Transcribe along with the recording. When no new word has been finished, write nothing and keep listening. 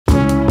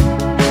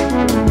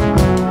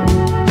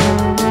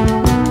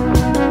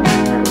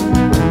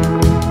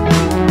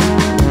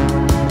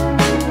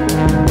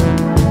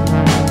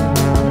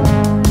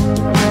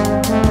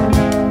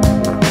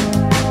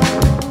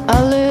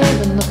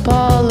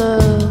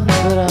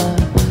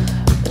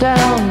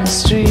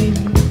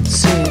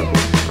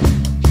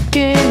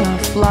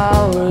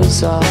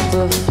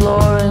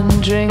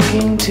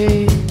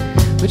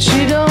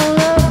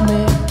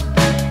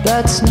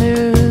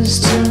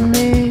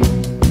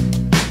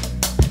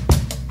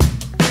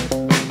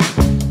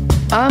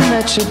I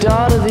met your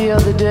daughter the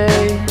other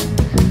day.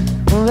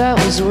 Well, that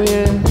was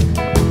weird.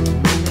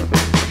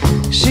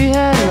 She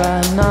had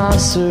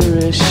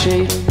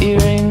rhinoceros-shaped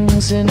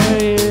earrings in her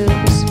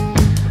ears.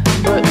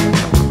 But,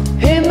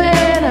 hey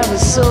man, have a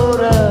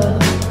soda.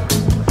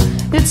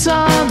 It's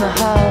on the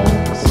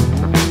house.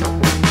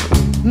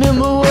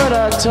 Remember what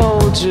I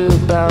told you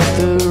about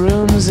the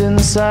rooms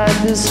inside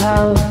this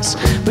house?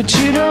 But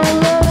you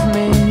don't love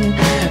me.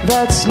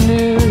 That's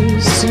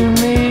news to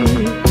me.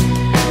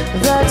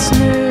 That's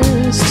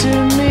news to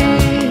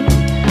me.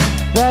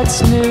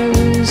 That's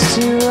news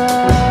to I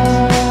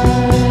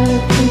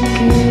think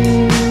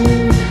you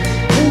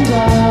and I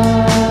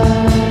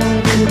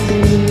could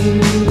be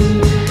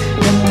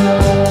in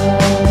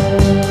love.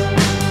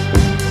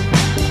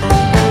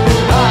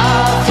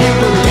 If you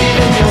believe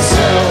in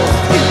yourself,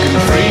 you can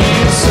free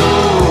your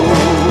soul.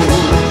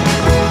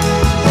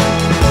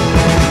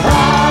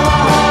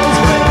 Always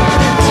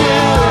waiting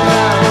till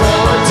I know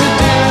what to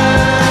do.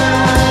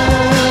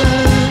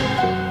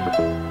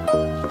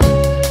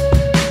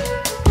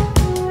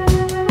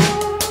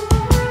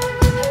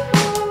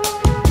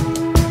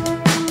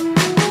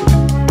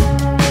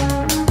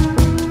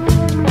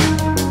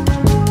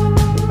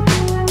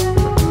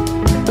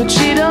 But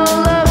she don't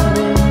love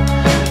me.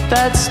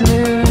 That's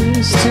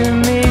news to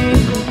me.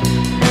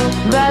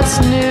 That's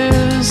news.